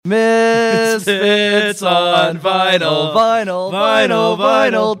Misfits on vinyl.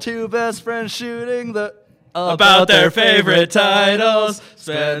 Vinyl. Two best friends shooting the... About their favorite titles.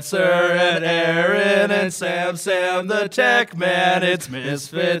 Spencer and Aaron and Sam the Tech Man. It's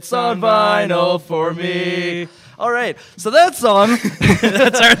Misfits on vinyl for me. All right, so that song...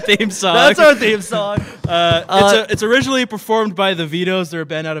 That's our theme song. That's our theme song. It's originally performed by the Vitos. They're a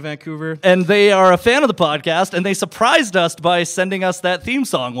band out of Vancouver. And they are a fan of the podcast, and they surprised us by sending us that theme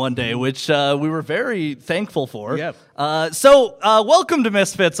song one day, which we were very thankful for. Yep. So welcome to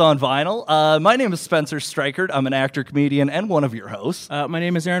Misfits on Vinyl. My name is Spencer Strikert. I'm an actor, comedian, and one of your hosts. My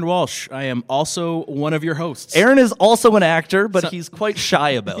name is Aaron Walsh. I am also one of your hosts. Aaron is also an actor, but he's quite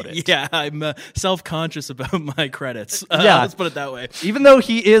shy about it. Yeah, I'm self-conscious about my credits. Yeah. Let's put it that way. Even though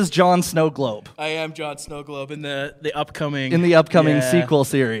he is Jon Snowglobe. I am Jon Snowglobe in the upcoming... sequel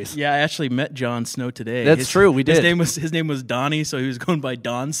series. Yeah, I actually met Jon Snow today. That's true, we did. His name was Donnie, so he was going by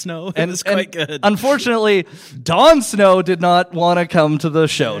Don Snow. It was quite good. Unfortunately, Don Snow did not want to come to the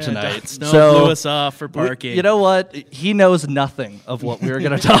show tonight. Don Snow blew us off for parking. You know what? He knows nothing of what we were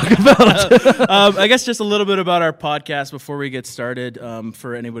going to talk about. I guess just a little bit about our podcast before we get started.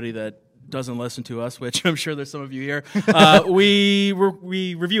 For anybody that doesn't listen to us, which I'm sure there's some of you here, we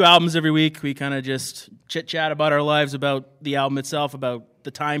review albums every week. We kind of just chit-chat about our lives, about the album itself, about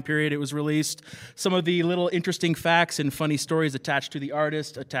the time period it was released, some of the little interesting facts and funny stories attached to the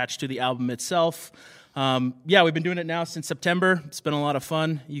artist, attached to the album itself. We've been doing it now since September. It's been a lot of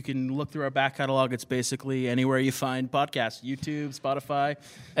fun. You can look through our back catalog. It's basically anywhere you find podcasts, YouTube, Spotify.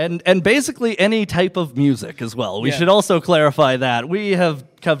 And basically any type of music as well. We should also clarify that. We have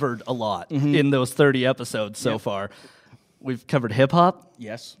covered a lot in those 30 episodes so far. We've covered hip-hop.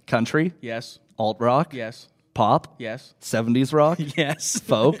 Yes. Country. Yes. Alt-rock. Yes. Pop. Yes. 70s rock. Yes.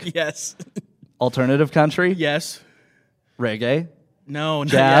 Folk. Yes. Alternative country. Yes. Reggae. No,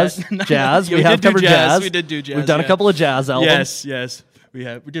 jazz. Not yet. Jazz. Yeah, we have covered jazz. We did do jazz. We've done a couple of jazz albums. Yes. We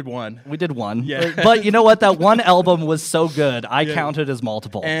did one. We did one. Yeah. But you know what? That one album was so good. I counted as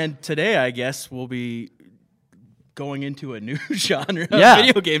multiple. And today, I guess, we'll be going into a new genre of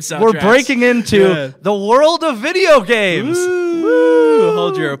video game soundtracks. We're breaking into the world of video games. Woo.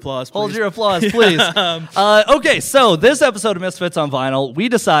 Hold your applause, please. Hold your applause, please. Okay, so this episode of Misfits on Vinyl, we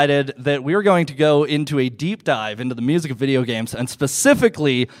decided that we were going to go into a deep dive into the music of video games, and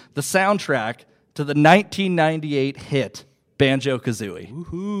specifically the soundtrack to the 1998 hit Banjo Kazooie.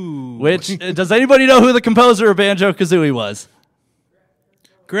 Woohoo. Which, does anybody know who the composer of Banjo Kazooie was?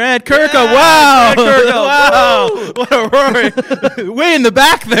 Grant Kirkhope. Wow. Grant Kirkhope. Wow. What a roar. Way in the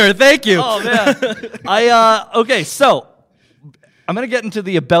back there. Thank you. Oh, man. Okay, so I'm going to get into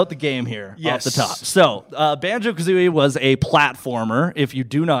the about the game here off the top. So, Banjo-Kazooie was a platformer, if you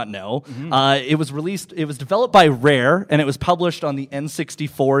do not know. It was developed by Rare, and it was published on the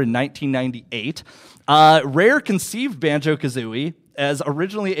N64 in 1998. Rare conceived Banjo-Kazooie as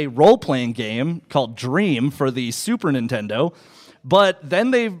originally a role-playing game called Dream for the Super Nintendo, but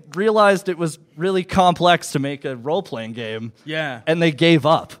then they realized it was really complex to make a role-playing game. Yeah. And they gave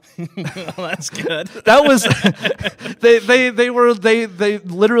up. Well, that's good. That was they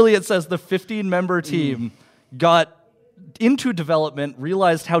literally, it says the 15-member team got into development,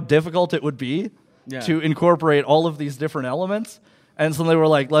 realized how difficult it would be to incorporate all of these different elements. And so they were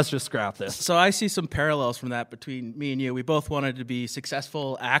like, let's just scrap this. So I see some parallels from that between me and you. We both wanted to be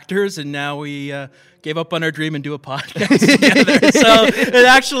successful actors, and now we gave up on our dream and do a podcast together. So it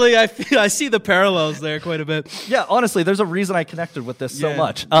actually, I see the parallels there quite a bit. Yeah, honestly, there's a reason I connected with this so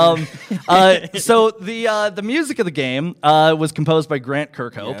much. So the music of the game was composed by Grant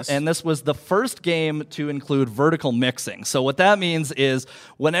Kirkhope, and this was the first game to include vertical mixing. So what that means is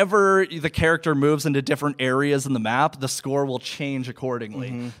whenever the character moves into different areas in the map, the score will change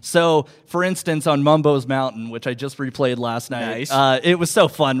accordingly. So, for instance, on Mumbo's Mountain, which I just replayed last night, it was so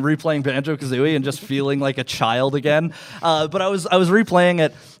fun replaying Banjo-Kazooie and just feeling like a child again. But I was replaying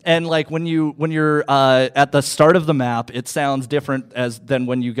it, and like when you're at the start of the map, it sounds different than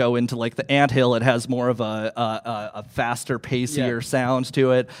when you go into like the anthill. It has more of a faster, pacier sound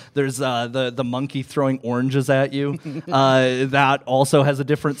to it. There's the monkey throwing oranges at you. That also has a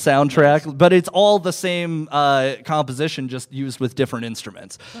different soundtrack, but it's all the same composition, just used with different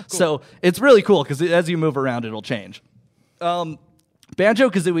instruments. Oh, cool. So it's really cool because as you move around, it'll change.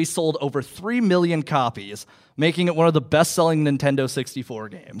 Banjo-Kazooie sold over 3 million copies, making it one of the best-selling Nintendo 64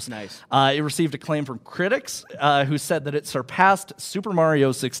 games. Nice. It received acclaim from critics who said that it surpassed Super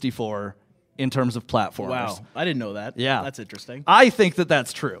Mario 64 in terms of platformers. Wow, I didn't know that. Yeah. That's interesting. I think that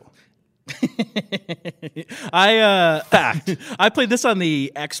that's true. Fact. I played this on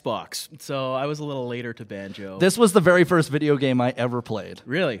the Xbox, so I was a little later to Banjo. This was the very first video game I ever played.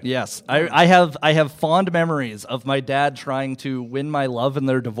 Really? Yes. I have fond memories of my dad trying to win my love in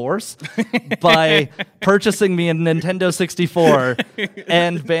their divorce by purchasing me a Nintendo 64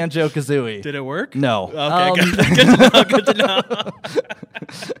 and Banjo-Kazooie. Did it work? No. Okay, good to know.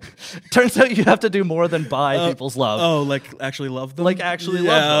 Turns out you have to do more than buy people's love. Oh, like actually love them? Like actually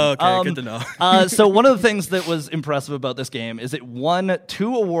love them. Okay, good to know. So one of the things that was impressive about this game is it won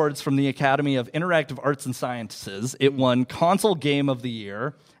 2 awards from the Academy of Interactive Arts and Sciences. It won Console Game of the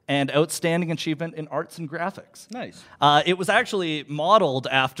Year and Outstanding Achievement in Arts and Graphics. Nice. It was actually modeled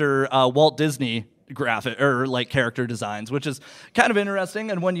after Walt Disney character designs, which is kind of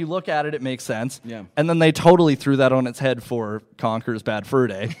interesting, and when you look at it, it makes sense. Yeah. And then they totally threw that on its head for Conker's Bad Fur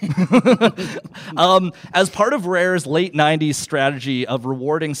Day. As part of Rare's late 90s strategy of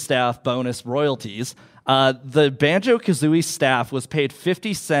rewarding staff bonus royalties, the Banjo-Kazooie staff was paid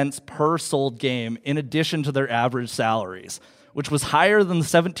 50 cents per sold game in addition to their average salaries, which was higher than the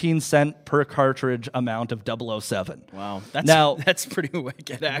 17-cent per cartridge amount of 007. Wow. That's pretty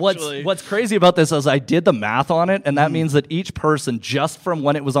wicked, actually. What's crazy about this is I did the math on it, and that means that each person, just from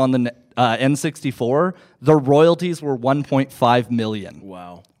when it was on the N64, their royalties were $1.5 million.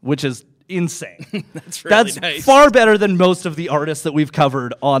 Wow. Which is insane. That's really That's nice. far better than most of the artists that we've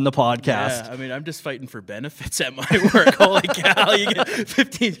covered on the podcast. Yeah, I mean, I'm just fighting for benefits at my work. Holy cow, you get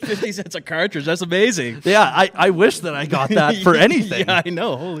 50 cents a cartridge. That's amazing. Yeah, I wish that I got that for anything. Yeah, I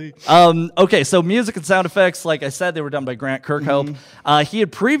know. Holy. Okay, so music and sound effects, like I said, they were done by Grant Kirkhope. He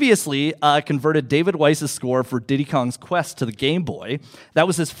had previously converted David Weiss's score for Diddy Kong's Quest to the Game Boy. That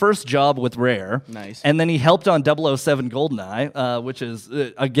was his first job with Rare. Nice. And then he helped on 007 GoldenEye, which is,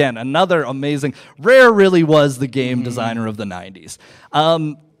 again, another amazing. Rare really was the game designer of the 90s.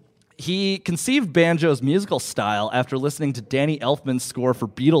 He conceived Banjo's musical style after listening to Danny Elfman's score for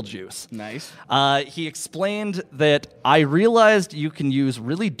Beetlejuice. Nice. He explained that I realized you can use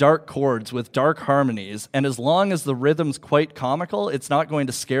really dark chords with dark harmonies, and as long as the rhythm's quite comical, it's not going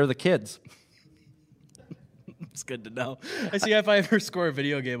to scare the kids. It's good to know. I see if I ever score a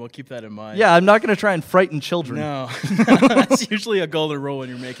video game, I'll keep that in mind. Yeah, I'm not going to try and frighten children. No. That's usually a golden rule when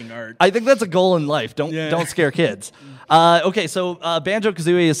you're making art. I think that's a goal in life. Don't scare kids. Okay, so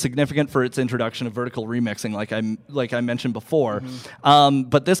Banjo-Kazooie is significant for its introduction of vertical remixing, like I mentioned before.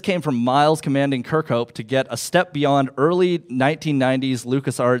 But this came from Miles commanding Kirkhope to get a step beyond early 1990s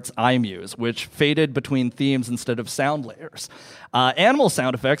LucasArts iMuse, which faded between themes instead of sound layers. Animal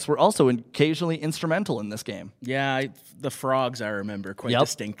sound effects were also occasionally instrumental in this game. Yeah, the frogs I remember quite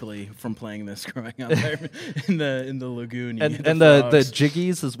distinctly from playing this growing up there in the lagoon. And the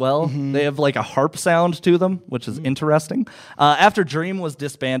jiggies as well. They have like a harp sound to them, which is interesting. After Dream was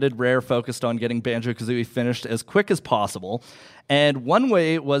disbanded, Rare focused on getting Banjo-Kazooie finished as quick as possible. And one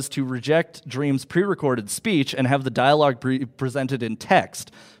way was to reject Dream's pre-recorded speech and have the dialogue presented in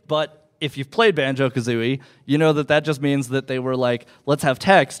text. But if you've played Banjo-Kazooie, you know that just means that they were like, let's have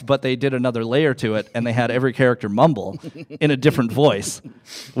text, but they did another layer to it, and they had every character mumble in a different voice,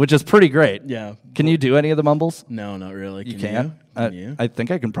 which is pretty great. Yeah. Can you do any of the mumbles? No, not really. You can't? Can you? I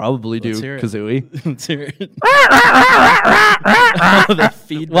think I can probably do Kazooie. Let's hear it. Oh, the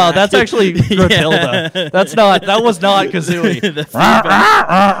feedback. Wow, that's actually Grottilda. That was not Kazooie.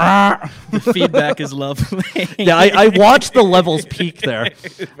 The feedback is lovely. Yeah, I watched the levels peak there.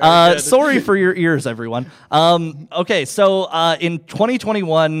 Sorry for your ears, everyone. Okay, so in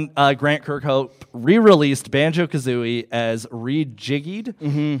 2021, Grant Kirkhope re-released Banjo-Kazooie as rejiggied,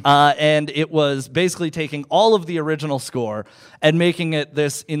 and it was basically taking all of the original score and making it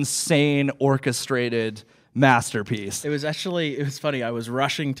this insane orchestrated masterpiece. It was funny. I was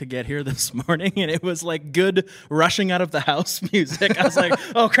rushing to get here this morning, and it was like good rushing out of the house music. I was like,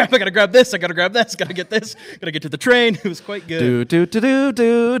 oh crap, I gotta grab this, I gotta grab this, gotta get this, gotta get to the train. It was quite good. Yeah,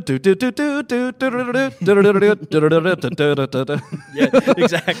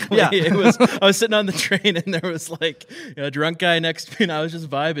 exactly. Yeah. I was sitting on the train, and there was like a drunk guy next to me, and I was just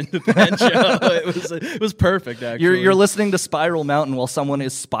vibing to Banjo. It was perfect, actually. You're listening to Spiral Mountain while someone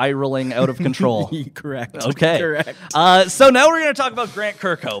is spiraling out of control. Correct. Okay. Correct. So now we're going to talk about Grant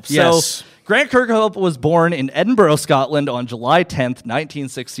Kirkhope. Yes. So Grant Kirkhope was born in Edinburgh, Scotland on July 10th,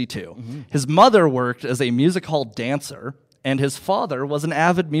 1962. His mother worked as a music hall dancer, and his father was an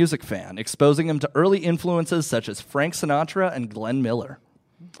avid music fan, exposing him to early influences such as Frank Sinatra and Glenn Miller.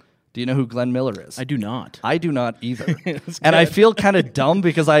 Do you know who Glenn Miller is? I do not. I do not either. And I feel kind of dumb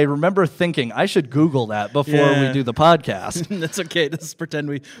because I remember thinking I should Google that before we do the podcast. That's okay. Let's pretend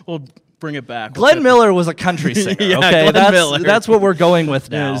bring it back. Glenn Miller was a country singer. Yeah, okay, Glenn Miller. That's what we're going with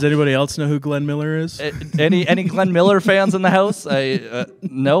now. Yeah, does anybody else know who Glenn Miller is? Any Glenn Miller fans in the house?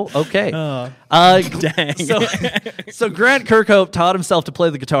 No. Okay. Dang. So Grant Kirkhope taught himself to play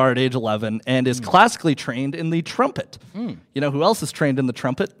the guitar at age 11 and is classically trained in the trumpet. You know who else is trained in the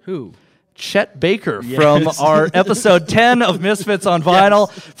trumpet? Who? Chet Baker from our episode 10 of Misfits on Vinyl.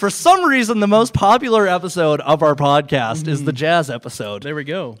 Yes. For some reason, the most popular episode of our podcast is the jazz episode. There we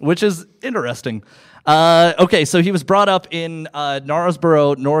go. Which is interesting. Okay, so he was brought up in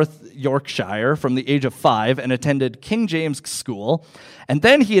Knaresborough, North Yorkshire from the age of 5 and attended King James School. And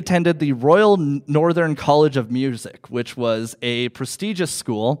then he attended the Royal Northern College of Music, which was a prestigious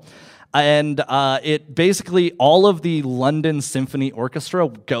school. And it basically, all of the London Symphony Orchestra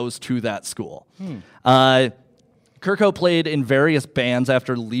goes to that school. Kirkhope played in various bands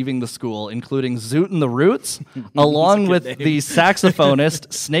after leaving the school, including Zoot and the Roots, along with the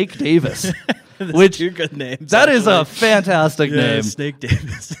saxophonist Snake Davis. Which two good names. That is a fantastic name. Snake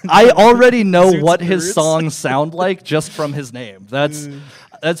Davis. I already know what his songs sound like just from his name.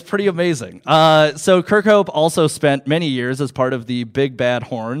 That's pretty amazing. So Kirkhope also spent many years as part of the Big Bad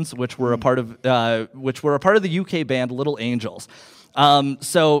Horns, which were a part of the UK band Little Angels.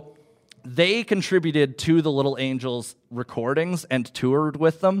 So they contributed to the Little Angels recordings and toured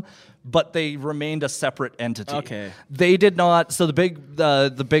with them, but they remained a separate entity. Okay. They did not. So the big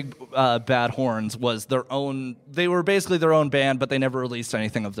Bad Horns was their own. They were basically their own band, but they never released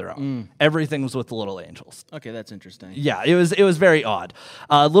anything of their own. Everything was with the Little Angels. Okay, that's interesting. Yeah, it was very odd.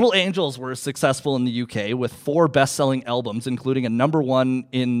 Little Angels were successful in the UK with 4 best-selling albums, including a #1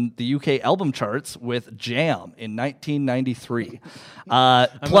 in the UK album charts with Jam in 1993.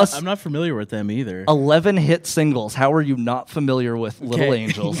 I'm not familiar with them either. 11 hit singles. How are you not familiar with Little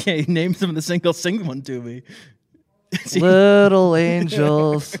Angels? Okay, name some of the singles. Sing one to me. Little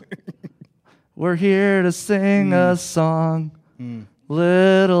Angels, we're here to sing a song.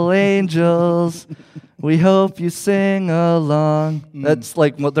 Little Angels, we hope you sing along. That's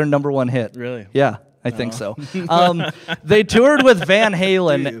like what their #1 hit. Really? Yeah. I think so. They toured with Van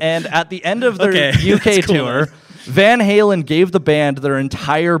Halen, and at the end of their UK tour, Van Halen gave the band their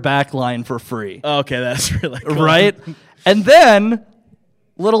entire back line for free. Okay, that's really cool. Right? And then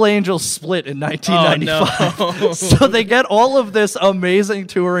Little Angels split in 1995. Oh, no. So they get all of this amazing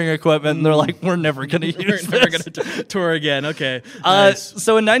touring equipment, and they're like, we're never going to use this. We're never going to tour again. Okay. Nice.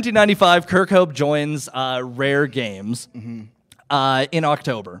 So in 1995, Kirkhope joins Rare Games in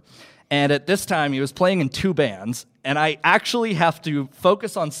October. And at this time, he was playing in 2 bands. And I actually have to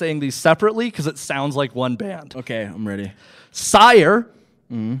focus on saying these separately because it sounds like one band. Okay, I'm ready. Sire,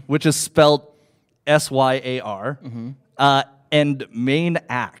 which is spelled SYAR, and Main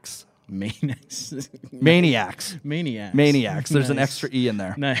Axe. Maniacs. There's an extra E in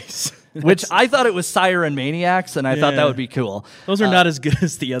there. Nice. Which I thought it was Sire and Maniacs, and I thought that would be cool. Those are not as good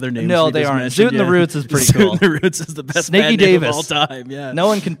as the other names. No, they aren't. Zoot and the Roots is pretty cool. Zoot and the Roots is the best Snaky band Davis name of all time. Yeah. No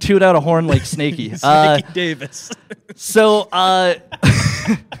one can toot out a horn like Snaky. Snaky Davis. So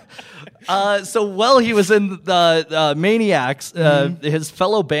while he was in the Maniacs, his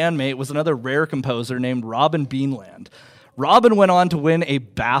fellow bandmate was another Rare composer named Robin Beanland. Robin went on to win a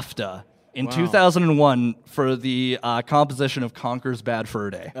BAFTA in 2001 for the composition of Conker's Bad Fur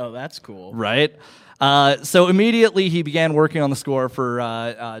Day. Oh, that's cool. Right? So immediately he began working on the score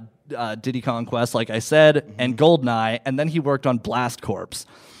for Diddy Kong Quest, like I said, and Goldeneye, and then he worked on Blast Corps.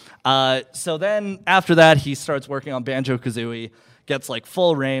 So then after that, he starts working on Banjo Kazooie, gets like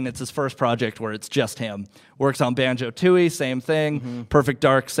full reign. It's his first project where it's just him. Works on Banjo Tooie, same thing. Perfect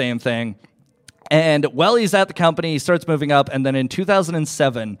Dark, same thing. And while he's at the company, he starts moving up, and then in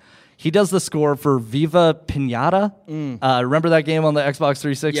 2007, he does the score for Viva Pinata. Remember that game on the Xbox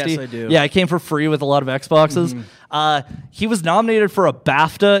 360? Yes, I do. Yeah, it came for free with a lot of Xboxes. He was nominated for a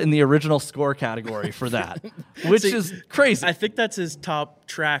BAFTA in the original score category for that, which is crazy. I think that's his top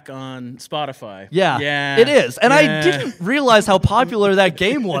track on Spotify. Yeah, it is. And I didn't realize how popular that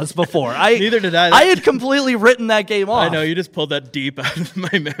game was before. Neither did I. I had completely written that game off. I know, you just pulled that deep out of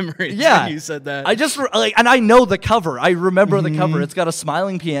my memory. Yeah. When you said that. I just, and I know the cover. I remember the cover. It's got a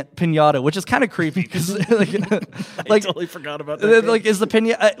smiling pinata, which is kind of creepy. I totally forgot about that. Like, is the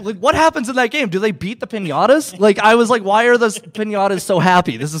pinata, what happens in that game? Do they beat the pinatas? I was like, why are those pinatas so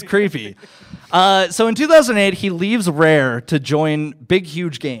happy? This is creepy. So in 2008, he leaves Rare to join Big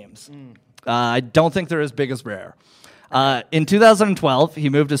Huge Games. I don't think they're as big as Rare. In 2012, he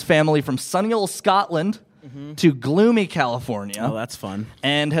moved his family from sunny old Scotland to gloomy California. Oh, that's fun.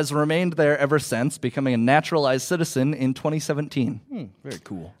 And has remained there ever since, becoming a naturalized citizen in 2017. Very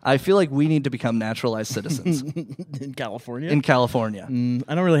cool. I feel like we need to become naturalized citizens. In California? In California.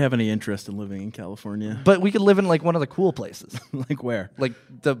 I don't really have any interest in living in California. But we could live in like one of the cool places. Like where? Like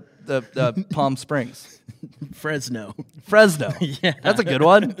the Palm Springs. Fresno. Yeah. That's a good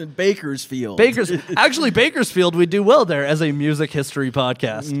one. Bakersfield. Actually, Bakersfield, we do well there as a music history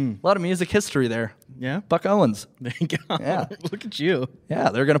podcast. A lot of music history there. Yeah? Buck Owens. There you go. Yeah. Look at you. Yeah,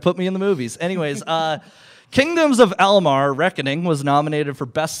 they're going to put me in the movies. Anyways, Kingdoms of Amalur: Reckoning was nominated for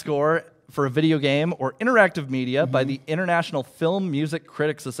Best Score for a Video Game or Interactive Media by the International Film Music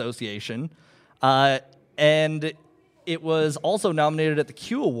Critics Association. And it was also nominated at the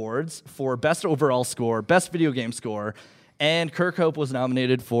Q Awards for Best Overall Score, Best Video Game Score, and Kirkhope was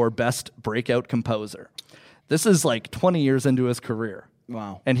nominated for Best Breakout Composer. This is like 20 years into his career.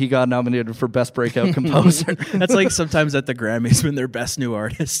 Wow. And he got nominated for Best Breakout Composer. That's like sometimes at the Grammys when they're Best New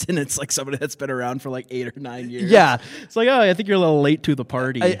Artist, and it's like somebody that's been around for like 8 or 9 years. Yeah. It's like, oh, I think you're a little late to the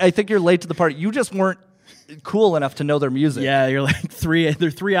party. I think you're late to the party. You just weren't cool enough to know their music. Yeah, you're like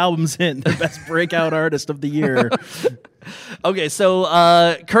they're 3 albums in. They're Best Breakout Artist of the Year. Okay, so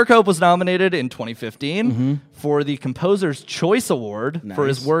Kirkhope was nominated in 2015 for the Composer's Choice Award for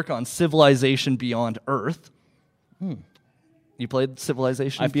his work on Civilization Beyond Earth. You played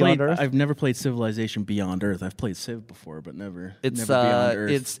Civilization Beyond Earth? I've never played Civilization Beyond Earth. I've played Civ before, but never Beyond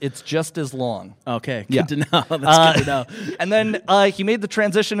Earth. It's just as long. Okay, good to know. That's good to know. And then he made the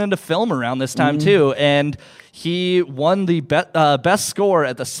transition into film around this time too, and he won the best score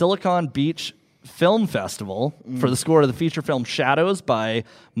at the Silicon Beach Film Festival for the score of the feature film Shadows by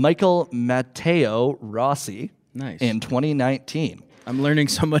Michael Matteo Rossi in 2019. I'm learning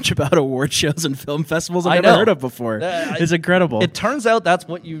so much about award shows and film festivals I've never heard of before. It's incredible. It turns out that's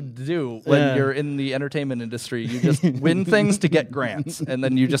what you do when you're in the entertainment industry. You just win things to get grants, and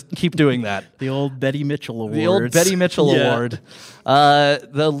then you just keep doing that. The old Betty Mitchell Award. The old Betty Mitchell Award.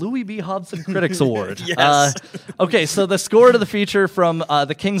 The Louis B. Hobson Critics Award. Yes. Okay, so the score to the feature from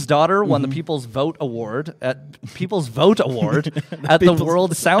The King's Daughter won the People's Vote Award at the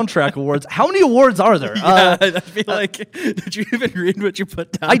World Soundtrack Awards. How many awards are there? I feel like, did you even read what you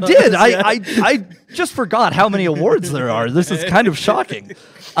put down? I did. I just forgot how many awards there are. This is kind of shocking.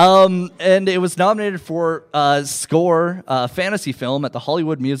 And it was nominated for score fantasy film at the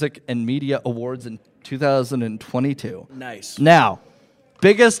Hollywood Music and Media Awards in 2022. Nice. Now,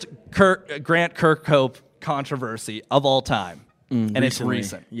 biggest Grant Kirkhope controversy of all time, and recently.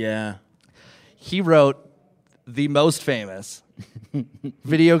 It's recent. Yeah. He wrote the most famous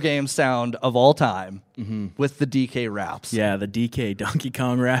video game sound of all time with the DK raps. Yeah, the DK Donkey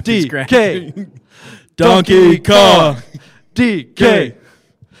Kong rap. DK Donkey Kong DK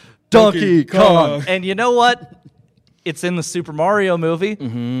Donkey Kong. And you know what? It's in the Super Mario movie,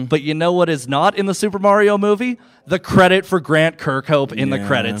 but you know what is not in the Super Mario movie? The credit for Grant Kirkhope in the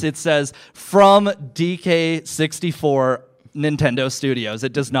credits. It says, from DK64 Nintendo Studios.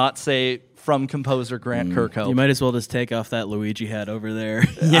 It does not say from composer Grant Kirkhope. You might as well just take off that Luigi hat over there.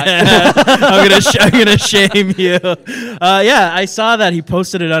 I'm gonna shame you. I saw that he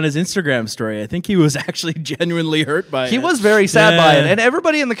posted it on his Instagram story. I think he was actually genuinely hurt by it. He was very sad by it, and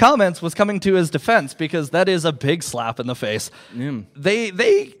everybody in the comments was coming to his defense because that is a big slap in the face.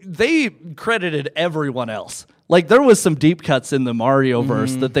 They credited everyone else. Like, there was some deep cuts in the Mario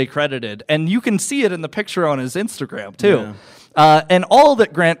verse that they credited, and you can see it in the picture on his Instagram too. Yeah. And all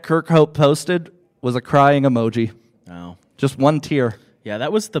that Grant Kirkhope posted was a crying emoji. Oh. Just one tear. Yeah,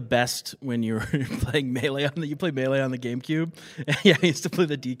 that was the best when you were playing Melee you played Melee on the GameCube. Yeah, I used to play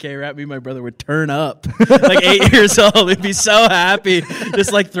the DK rap. Me and my brother would turn up. Like 8 years old. We'd be so happy.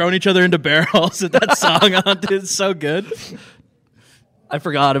 Just like throwing each other into barrels with that song on. Dude, it's so good. I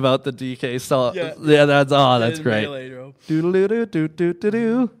forgot about the DK song. Yeah, that's great.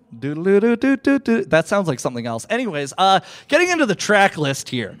 That sounds like something else. Anyways, getting into the track list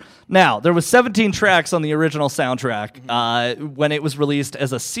here. Now, there was 17 tracks on the original soundtrack when it was released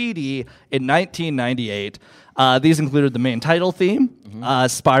as a CD in 1998. These included the main title theme,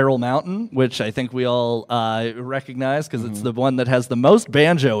 Spiral Mountain, which I think we all recognize because it's the one that has the most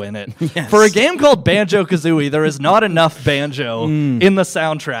banjo in it. Yes. For a game called Banjo-Kazooie, there is not enough banjo in the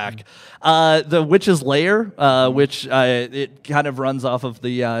soundtrack. The Witch's Lair, which it kind of runs off of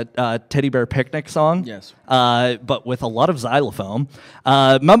the Teddy Bear Picnic song, yes, but with a lot of xylophone.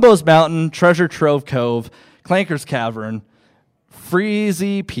 Mumbo's Mountain, Treasure Trove Cove, Clanker's Cavern,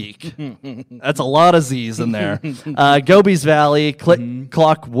 Freezy Peak. That's a lot of Z's in there. Gobi's Valley,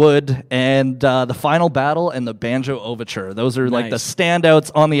 Clock Wood, and The Final Battle and the Banjo Overture. Those are like the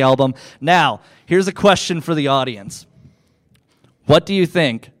standouts on the album. Now, here's a question for the audience. What do you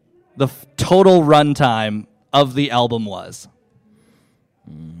think the total runtime of the album was?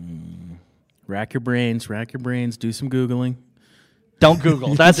 Rack your brains, do some Googling. Don't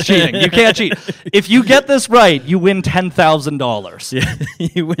Google. That's cheating. You can't cheat. If you get this right, you win $10,000. Yeah,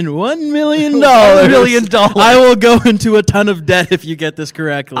 you win $1 million. $1 million. I will go into a ton of debt if you get this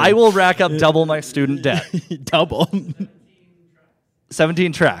correctly. I will rack up double my student debt. Double.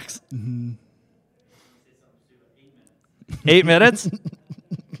 17 tracks. 8 minutes?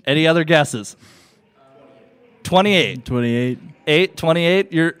 Any other guesses? 28. 28.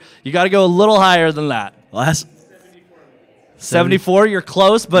 You got to go a little higher than that. Last 74, you're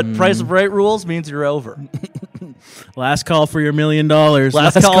close, but Price of Right rules means you're over. Last call for your $1 million.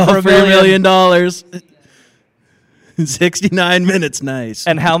 Last call for your $1 million. 69 minutes, nice.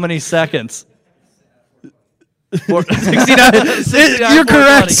 And how many seconds? 69. You're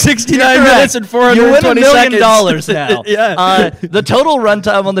correct. 69 minutes and 420 seconds. You win $1 million now. Yeah. The total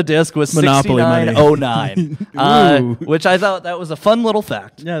runtime on the disc was 69:09, which I thought that was a fun little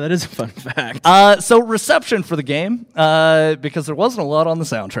fact. Yeah, that is a fun fact. So reception for the game, because there wasn't a lot on the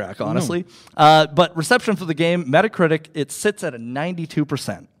soundtrack, honestly. But reception for the game, Metacritic, it sits at a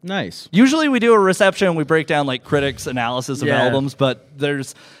 92%. Nice. Usually we do a reception and we break down like critics' analysis of albums, but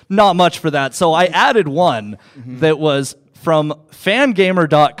there's not much for that. So I added one that was from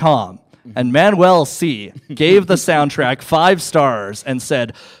fangamer.com, and Manuel C. gave the soundtrack 5 stars and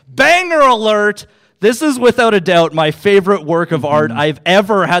said, "Banger alert! This is without a doubt my favorite work of art I've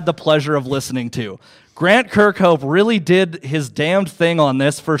ever had the pleasure of listening to. Grant Kirkhope really did his damned thing on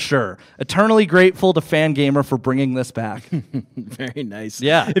this for sure. Eternally grateful to Fangamer for bringing this back." Very nice.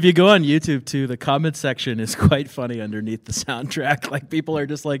 Yeah. If you go on YouTube too, the comment section is quite funny underneath the soundtrack. Like people are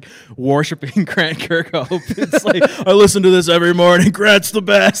just like worshiping Grant Kirkhope. It's like, I listen to this every morning. Grant's the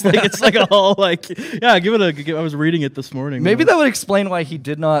best. Like it's like a whole like, yeah. I was reading it this morning. Maybe that would explain why he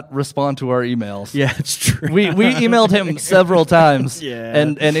did not respond to our emails. Yeah, it's true. We emailed him several times. Yeah.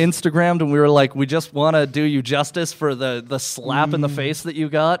 And Instagrammed, and we were like, we just want to do you justice for the slap in the face that you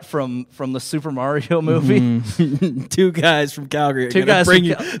got from the Super Mario movie. 2 guys from Calgary. Two guys bring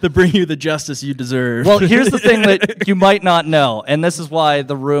you the justice you deserve. Well, here's the thing that you might not know, and this is why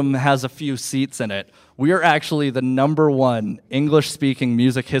the room has a few seats in it. We are actually the #1 English-speaking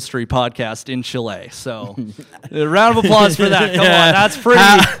music history podcast in Chile. So, a round of applause for that. Come on, that's pretty.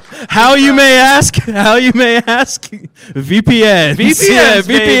 How you may ask? VPNs.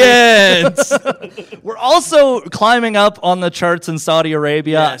 VPNs. We're also climbing up on the charts in Saudi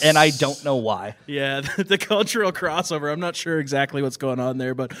Arabia, and I don't know why. Yeah, the cultural crossover. I'm not sure exactly what's going on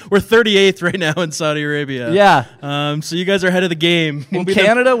there, but we're 38th right now in Saudi Arabia. Yeah. So you guys are ahead of the game. In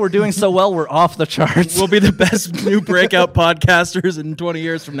Canada, we're doing so well, we're off the charts. We'll be the best new breakout podcasters in 20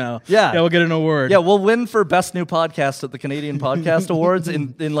 years from now. Yeah. We'll get an award. Yeah, we'll win for Best New Podcast at the Canadian Podcast Awards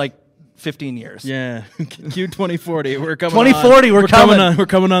in like 15 years. Yeah. Q 2040. We're coming 2040, on. we're coming. We're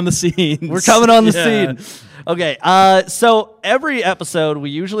coming on the scene. We're coming on the scene. Okay, so every episode, we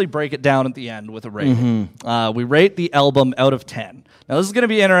usually break it down at the end with a rating. We rate the album out of 10. Now, this is going to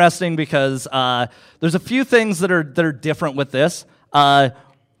be interesting because there's a few things that are different with this.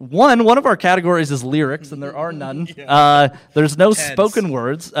 One of our categories is lyrics, and there are none. There's no spoken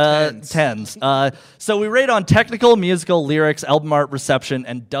words. Tens. So we rate on technical, musical, lyrics, album art, reception,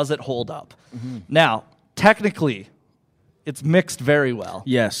 and does it hold up? Now, technically, it's mixed very well.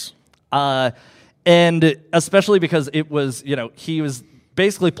 Yes. And especially because it was, he was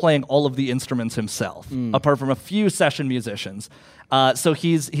basically playing all of the instruments himself, apart from a few session musicians. So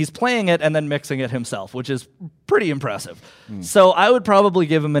he's playing it and then mixing it himself, which is pretty impressive. So I would probably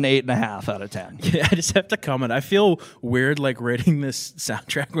give him an 8.5 out of 10. Yeah, I just have to comment. I feel weird like rating this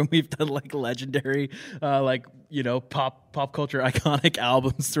soundtrack when we've done like legendary, pop culture iconic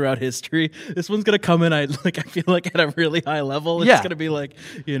albums throughout history. This one's gonna come in. I feel like at a really high level. It's gonna be like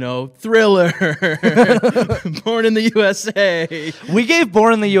Thriller, Born in the USA. We gave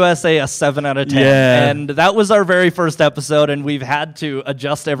Born in the USA a 7 out of 10, and that was our very first episode, and we've had to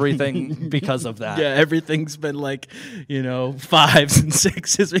adjust everything because of that. Yeah, everything's been 5s and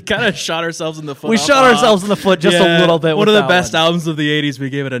 6s. We kind of shot ourselves in the foot. We shot ourselves in the foot just a little bit. One of the best albums of the 80s. We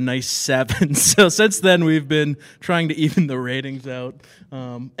gave it a nice 7. So since then, we've been trying to even the ratings out.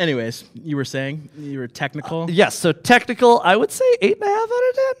 Anyways, you were saying you were technical? Yes, so technical, I would say 8.5 out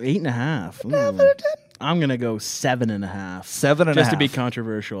of 10. 8.5. 8.5 out of 10. I'm going to go 7.5. 7.5. Just to be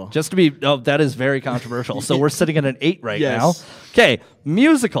controversial. That is very controversial. So we're sitting at an 8 right Yes. now. Okay,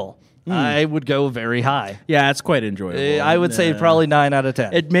 musical. I would go very high. Yeah, it's quite enjoyable. I would say probably 9 out of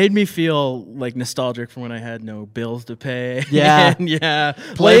 10. It made me feel like nostalgic from when I had no bills to pay. Yeah. And yeah.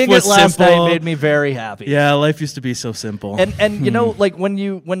 Playing life was it last simple. night made me very happy. Yeah, life used to be so simple. And you know, like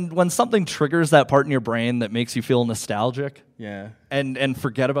when something triggers that part in your brain that makes you feel nostalgic yeah. and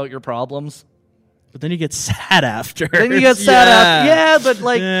forget about your problems. But then you get sad after. Then you get sad after. Yeah, but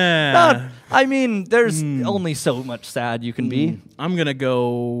like, Yeah. I mean, there's only so much sad you can be. I'm going to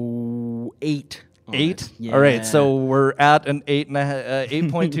go 8. 8? Yeah. All right, so we're at an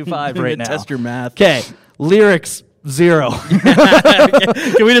 8.25 right now. Test your math. Okay, lyrics 0.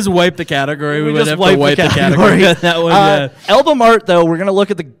 Can we just wipe the category? We would have to wipe the category. That one, album art, though, we're going to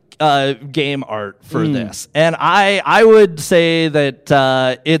look at the game art for this, and I would say that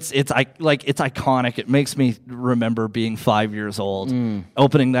it's iconic. It makes me remember being 5 years old,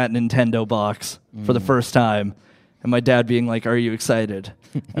 opening that Nintendo box for the first time, and my dad being like, "Are you excited?"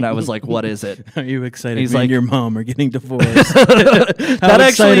 And I was like, "What is it?" Are you excited? He's Me and like, your mom are getting divorced. That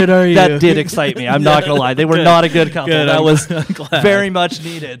excited are you? That did excite me. I'm not gonna lie. They were not a good couple. Good, That I'm was glad. very much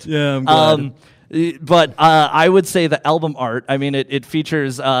needed. Yeah, I'm glad. But I would say the album art, I mean, it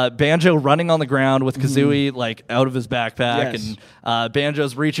features Banjo running on the ground with Kazooie like out of his backpack, Yes. and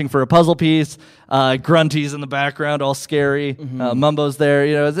Banjo's reaching for a puzzle piece. Grunty's in the background, all scary. Mumbo's there.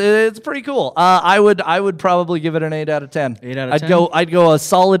 You know, it's pretty cool. I would probably give it an 8 out of 10. 8 out of 10? I'd go a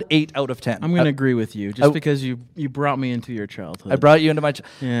solid 8 out of 10. I'm going to agree with you, just because you brought me into your childhood. I brought you into my.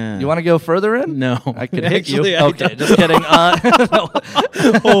 Yeah. You want to go further in? No. I could hit Actually, you. I Okay, don't. just kidding.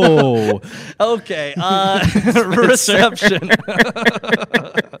 Oh. Okay. Reception.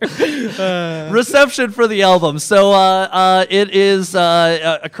 Reception for the album. So it is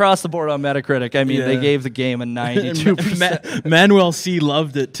across the board on Metacritic. I mean, they gave the game a 92%. Manuel C.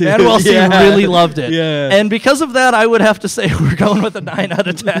 loved it, too. Manuel C. really loved it. Yeah. And because of that, I would have to say we're going with a 9 out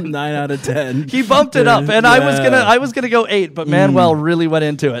of 10. 9 out of 10. He bumped it up, and I was gonna go 8, but Manuel really went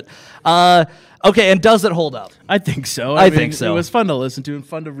into it. Okay, and does it hold up? I think so. I think so. It was fun to listen to and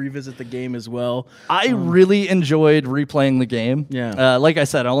fun to revisit the game as well. I really enjoyed replaying the game. Yeah. Like I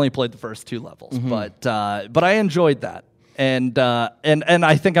said, I only played the first 2 levels, but I enjoyed that, and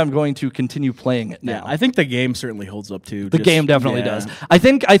I think I'm going to continue playing it now. Yeah, I think the game certainly holds up too. The game definitely does. I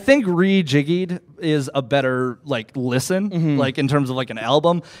think Rejiggied is a better like listen, like in terms of like an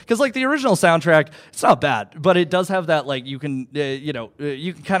album, because like the original soundtrack, it's not bad, but it does have that like you can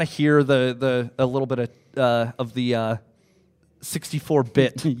you can kind of hear a little bit of the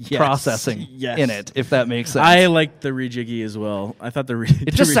 64-bit processing in it, if that makes sense. I liked the rejiggy as well. I thought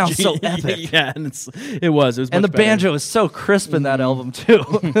it just sounds so epic. Yeah, and it was much and the better. banjo is so crisp in that album too.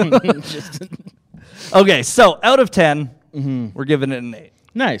 Okay, so out of 10, we're giving it an 8.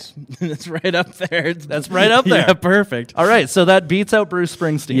 Nice. That's right up there. That's right up there. Yeah, perfect. All right, so that beats out Bruce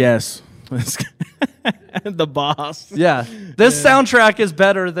Springsteen. Yes. The boss. Yeah. This soundtrack is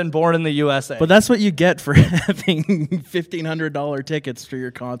better than Born in the USA. But that's what you get for having $1,500 tickets for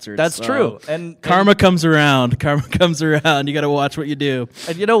your concert. That's true. And karma comes around. Karma comes around. You got to watch what you do.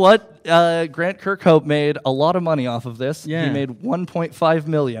 And you know what? Grant Kirkhope made a lot of money off of this. Yeah. He made $1.5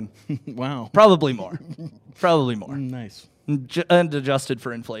 million. Wow. Probably more. Probably more. Nice. And adjusted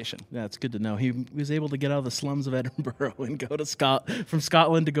for inflation. That's good to know. He was able to get out of the slums of Edinburgh and go to from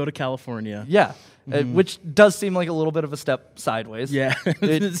Scotland to go to California. Yeah, which does seem like a little bit of a step sideways. Yeah,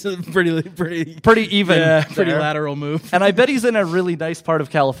 it's a pretty even. Yeah, pretty there. lateral move. And I bet he's in a really nice part of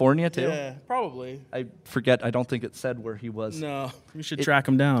California too. Yeah, probably. I forget. I don't think it said where he was. No, we should track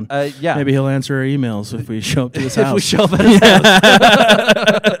him down. Yeah, maybe he'll answer our emails if we show up to his house. If we show up at his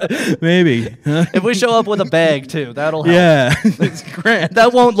house. Maybe. If we show up with a bag too, that'll help. Yeah, it's grand.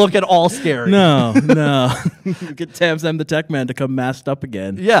 That won't look at all scary. No. Get Tamsam the Tech Man to come masked up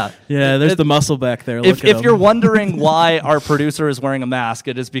again. Yeah. Yeah, there's the muscle back there. If you're wondering why our producer is wearing a mask,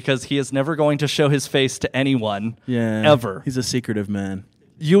 it is because he is never going to show his face to anyone. Ever. He's a secretive man.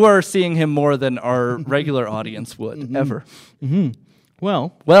 You are seeing him more than our regular audience would ever.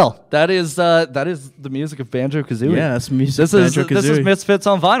 Well, that is the music of Banjo Kazooie. Yeah, that's music. This is Misfits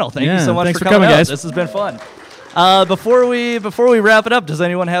on Vinyl. Thank you so much for coming out. guys. This has been fun. Before we wrap it up, does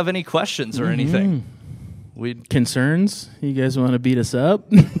anyone have any questions or anything? Concerns? You guys want to beat us up?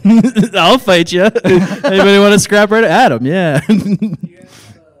 I'll fight you. Anybody want to scrap right at him? Yeah.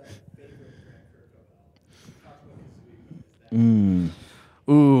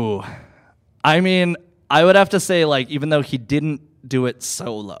 Ooh. I mean, I would have to say, like, even though he didn't do it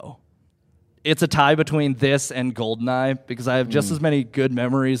solo, it's a tie between this and GoldenEye because I have just as many good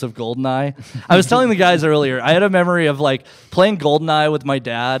memories of GoldenEye. I was telling the guys earlier, I had a memory of like playing GoldenEye with my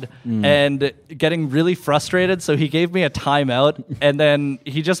dad and getting really frustrated. So he gave me a timeout and then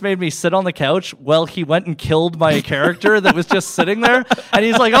he just made me sit on the couch while he went and killed my character that was just sitting there. And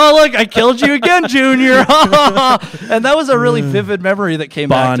he's like, "Oh, look, I killed you again, Junior." And that was a really vivid memory that came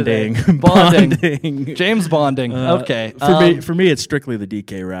back today. Bonding. James bonding. Okay. For me, it's strictly the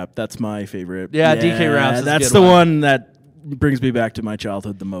DK rap. That's my favorite. Yeah, DK raps. That's the one that brings me back to my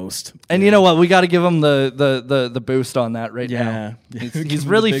childhood the most. And you know what? We got to give him the boost on that right now. He's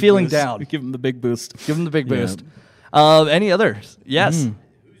really feeling down. Give him the big boost. Give him the big boost. Any others? Yes.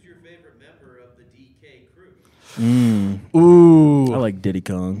 Who's your favorite member of the DK crew? Ooh. I like Diddy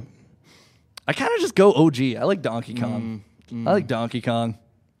Kong. I kind of just go OG. I like Donkey Kong. I like Donkey Kong.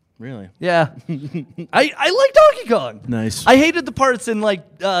 Really? Yeah. I like Donkey Kong. Nice. I hated the parts in like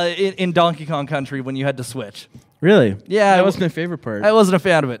in Donkey Kong Country when you had to switch. Really? Yeah. That was my favorite part. I wasn't a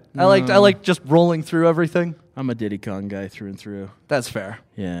fan of it. I liked just rolling through everything. I'm a Diddy Kong guy through and through. That's fair.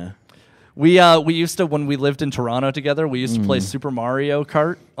 Yeah. We used to, when we lived in Toronto together, we used to play Super Mario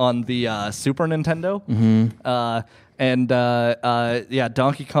Kart on the Super Nintendo.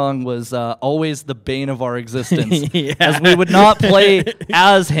 Donkey Kong was always the bane of our existence, as we would not play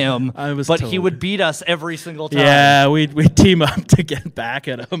as him, but he would beat us every single time. Yeah, we'd team up to get back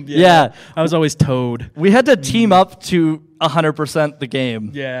at him. Yeah. I was always Toad. We had to team up to 100% the game.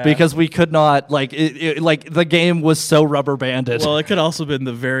 Yeah. Because we could not, like the game was so rubber banded. Well, it could also been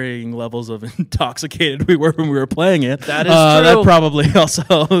the varying levels of intoxicated we were when we were playing it. That is true. That probably also,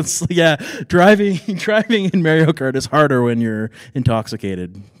 driving in Mario Kart is harder when you're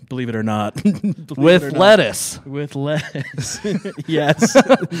intoxicated. Believe it or not. With lettuce. With lettuce. Yes.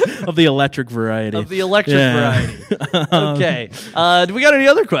 Of the electric variety. Variety. Okay. Do we got any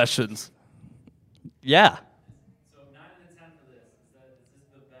other questions? Yeah.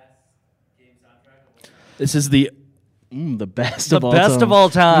 This is the best of all time. The best of all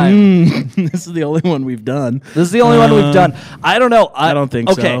time. This is the only one we've done. This is the only one we've done. I don't know. I don't think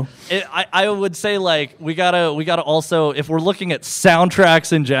so. I would say like we gotta also, if we're looking at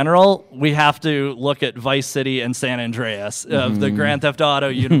soundtracks in general, we have to look at Vice City and San Andreas of the Grand Theft Auto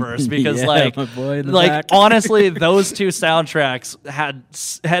universe because my boy in the back. Honestly, those two soundtracks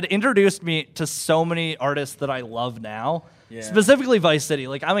had introduced me to so many artists that I love now. Yeah. Specifically Vice City.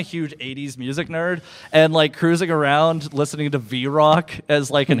 Like, I'm a huge 80s music nerd, and like cruising around listening to V-Rock as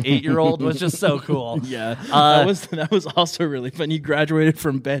like an 8-year-old was just so cool. Yeah. That was also really fun. You graduated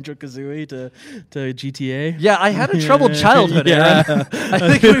from Banjo Kazooie to GTA. Yeah, I had a troubled childhood, Aaron. I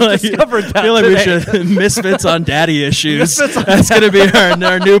think we've discovered that. I feel like we should Misfits on Daddy Issues. That's going to be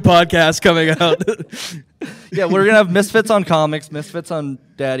our new podcast coming out. Yeah, we're going to have Misfits on Comics, Misfits on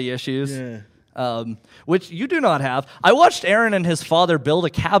Daddy Issues. Yeah. Which you do not have. I watched Aaron and his father build a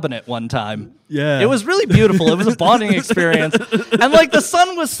cabinet one time. Yeah. It was really beautiful. It was a bonding experience. And like the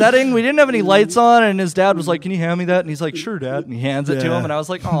sun was setting, we didn't have any lights on, and his dad was like, "Can you hand me that?" And he's like, "Sure, Dad." And he hands it to him, and I was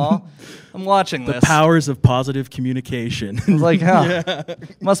like, "Aw, I'm watching this." The powers of positive communication. I was like,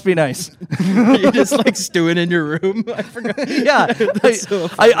 must be nice. You're just like stewing in your room. I forgot. Yeah.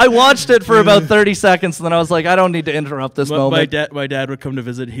 I watched it for about 30 seconds, and then I was like, I don't need to interrupt this moment. My dad would come to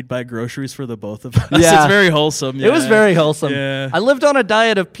visit. He'd buy groceries for the both of us. Yeah. It's very wholesome. Yeah. It was very wholesome. Yeah. I lived on a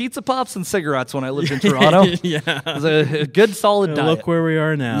diet of pizza pops and cigarettes when I lived in Toronto. Yeah. It was a good, solid diet. Look where we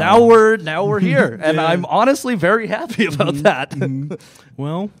are now. Now we're here, and I'm honestly very happy about that.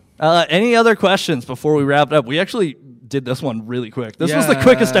 Well, any other questions before we wrap it up? We actually did this one really quick. This was the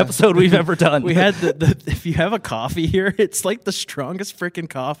quickest episode we've ever done. We had if you have a coffee here, it's like the strongest freaking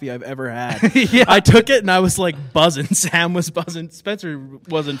coffee I've ever had. Yeah. I took it and I was like buzzing. Sam was buzzing. Spencer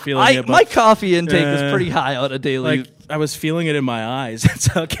wasn't feeling it. But my coffee intake is pretty high on a daily. Like, I was feeling it in my eyes. That's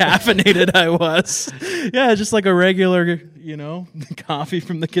how caffeinated I was. Yeah, just like a regular, coffee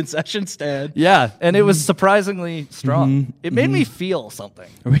from the concession stand. Yeah, and it was surprisingly strong. It made me feel something.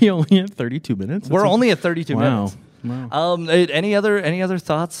 Are we only at 32 minutes? We're only at 32 minutes. Wow. Any other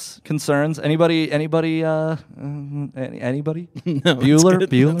thoughts, concerns? Anybody? No, Bueller?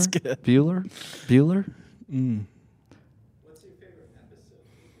 That's good. Bueller? What's your favorite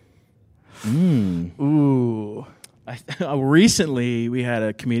episode? Ooh. Recently, we had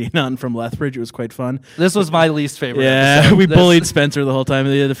a comedian on from Lethbridge. It was quite fun. This was my least favorite. Yeah, episode. we bullied Spencer the whole time.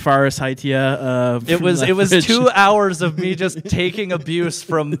 The Faris Haitia. It was 2 hours of me just taking abuse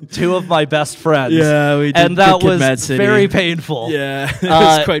from 2 of my best friends. Yeah, we did. And that was Mad City. very painful. Yeah, it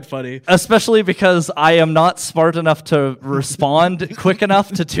was quite funny. Especially because I am not smart enough to respond quick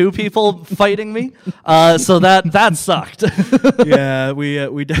enough to 2 people fighting me. So that sucked. Yeah,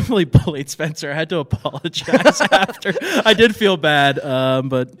 we definitely bullied Spencer. I had to apologize after. I did feel bad,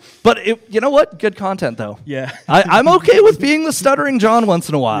 but you know what? Good content though. Yeah, I'm okay with being the stuttering John once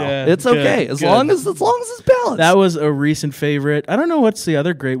in a while. Yeah, it's okay as long as it's balanced. That was a recent favorite. I don't know what's the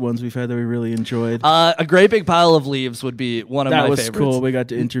other great ones we've had that we really enjoyed. A Great Big Pile of Leaves would be one of my favorites. That was cool. We got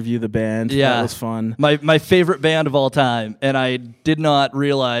to interview the band. Yeah, that was fun. My favorite band of all time, and I did not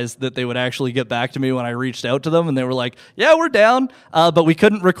realize that they would actually get back to me when I reached out to them, and they were like, "Yeah, we're down," but we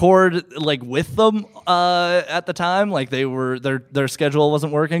couldn't record like with them at the time. Like their schedule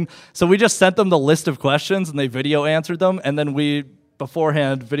wasn't working, so we just sent them the list of questions, and they video answered them, and then we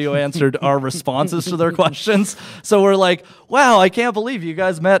beforehand video answered our responses to their questions. So we're like, wow, I can't believe you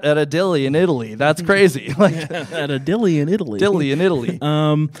guys met at a dilly in Italy. That's crazy. Like at a dilly in Italy. Dilly in Italy.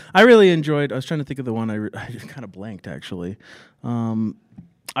 I really enjoyed. I was trying to think of the one I kind of blanked actually.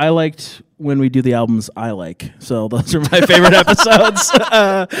 I liked when we do the albums I like. So those are my favorite episodes.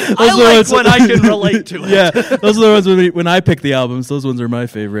 I like when I can relate to it. Yeah, those are the ones when I pick the albums. Those ones are my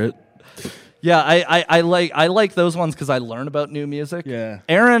favorite. Yeah, I like those ones because I learn about new music. Yeah,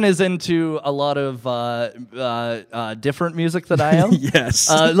 Aaron is into a lot of different music than I am. Yes,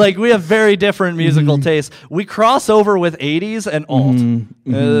 like we have very different musical tastes. We cross over with 80s and alt,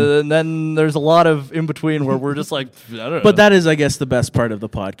 and then there's a lot of in between where we're just like, I don't know. But that is, I guess, the best part of the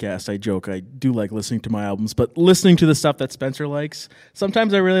podcast. I joke, I do like listening to my albums, but listening to the stuff that Spencer likes,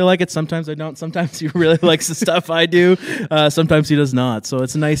 sometimes I really like it, sometimes I don't. Sometimes he really likes the stuff I do, sometimes he does not. So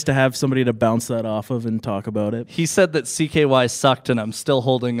it's nice to have somebody to bounce that off of and talk about it. He said that CKY sucked, and I'm still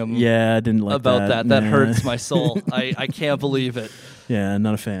holding him. Yeah, I didn't like about that. Nah. That hurts my soul. I can't believe it. Yeah,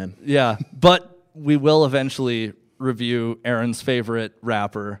 not a fan. Yeah, but we will eventually review Aaron's favorite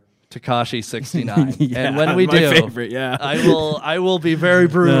rapper, Tekashi 69. Yeah, and when we my do, favorite, yeah. I will be very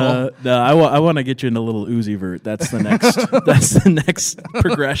brutal. No, I want to get you into Little Uzi Vert. That's the next. That's the next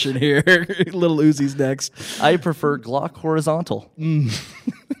progression here. Little Uzi's next. I prefer Glock horizontal.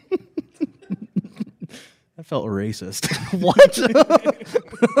 That felt racist. What?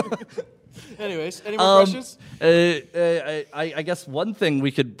 Anyways, any more questions? I guess one thing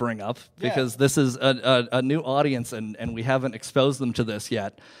we could bring up, because this is a new audience and we haven't exposed them to this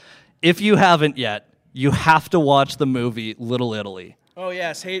yet. If you haven't yet, you have to watch the movie Little Italy. Oh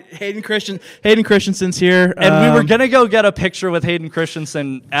yes, Hayden Christensen's here, and we were gonna go get a picture with Hayden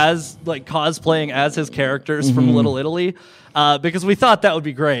Christensen as like cosplaying as his characters from Little Italy, because we thought that would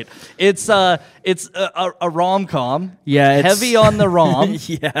be great. It's a rom-com. Yeah, it's heavy on the rom.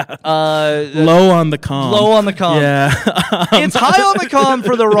 Yeah, low on the com. Low on the com. Yeah, it's high on the com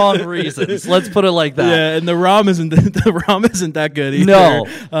for the wrong reasons. Let's put it like that. Yeah, and the rom isn't that good either.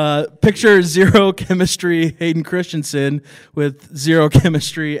 No. Picture zero chemistry Hayden Christensen with zero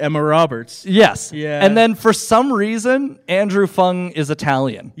chemistry Emma Roberts. Yes. Yeah. And then for some reason, Andrew Fung is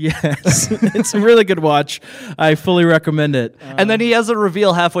Italian. Yes. It's a really good watch. I fully recommend it. And then he has a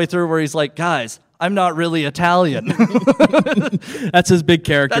reveal halfway through where he's like, guys, I'm not really Italian. That's his big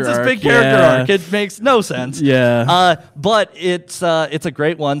character arc. That's his big character arc. It makes no sense. Yeah. But it's a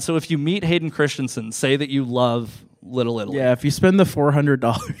great one. So if you meet Hayden Christensen, say that you love Little Italy. Yeah, if you spend the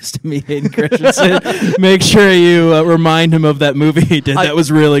 $400 to meet Hayden Christensen, make sure you remind him of that movie he did. That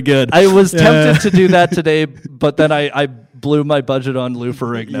was really good. I was tempted to do that today, but then I blew my budget on Lou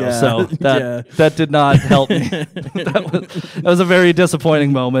Ferrigno, so that did not help me. that was a very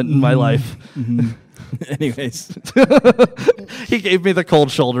disappointing moment in my life. Anyways, he gave me the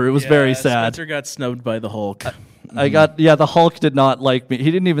cold shoulder. It was very sad. Spencer got snubbed by the Hulk. The Hulk did not like me.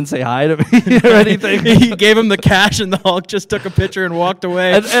 He didn't even say hi to me or anything. He gave him the cash, and the Hulk just took a picture and walked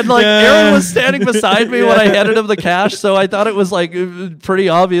away. And Aaron was standing beside me when I handed him the cash, so I thought it was like pretty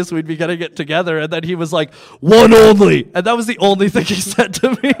obvious we'd be gonna get together. And then he was like, "One only," and that was the only thing he said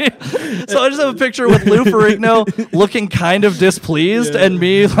to me. So I just have a picture with Lou Ferrigno looking kind of displeased, and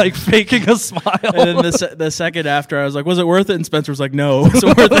me like faking a smile. And then the second after, I was like, "Was it worth it?" And Spencer was like, "No, it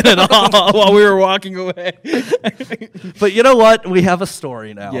wasn't worth it at all." While we were walking away. But you know what? We have a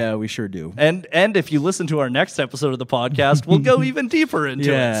story now. Yeah, we sure do. And if you listen to our next episode of the podcast, we'll go even deeper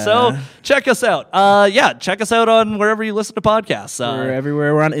into Yeah. it. So check us out. Check us out on wherever you listen to podcasts. We're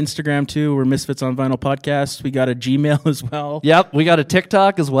everywhere. We're on Instagram too. We're Misfits on Vinyl Podcast. We got a Gmail as well. Yep, we got a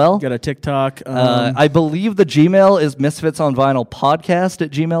TikTok as well. Got a TikTok. I believe the Gmail is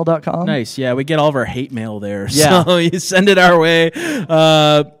misfitsonvinylpodcast@gmail.com. Nice. Yeah, we get all of our hate mail there. Yeah. So you send it our way.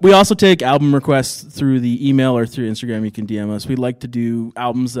 We also take album requests through the email or through Instagram. You can DM us. We like to do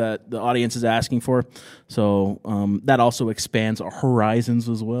albums that the audience is asking for. So that also expands our horizons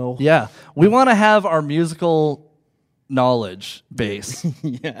as well. Yeah, we want to have our musical knowledge base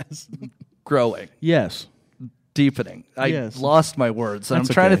Yes. growing, Yes. deepening. I Yes. lost my words. That's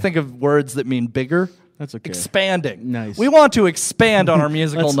I'm trying to okay. think of words that mean bigger. That's okay. Expanding. Nice. We want to expand on our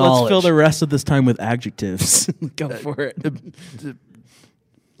musical knowledge. Let's fill the rest of this time with adjectives. Go for it.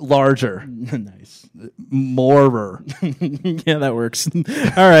 Larger. Nice. Morer. Yeah, that works. All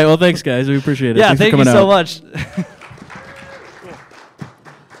right. Well, thanks, guys. We appreciate it. Yeah, Thanks for thank you coming so out. much.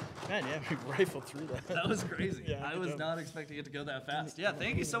 Man, yeah, we rifled through that. That was crazy. I was not expecting it to go that fast. Yeah,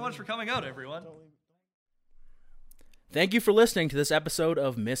 thank you so much for coming out, everyone. Thank you for listening to this episode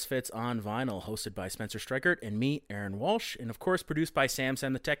of Misfits on Vinyl, hosted by Spencer Strikert and me, Aaron Walsh, and of course produced by Sam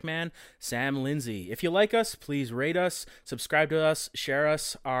the Tech Man, Sam Lindsay. If you like us, please rate us, subscribe to us, share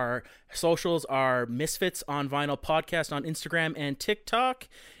us. Our socials are Misfits on Vinyl Podcast on Instagram and TikTok.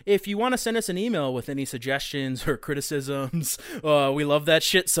 If you want to send us an email with any suggestions or criticisms, we love that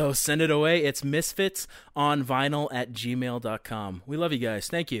shit, so send it away. It's misfitsonvinyl@gmail.com. We love you guys.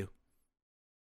 Thank you.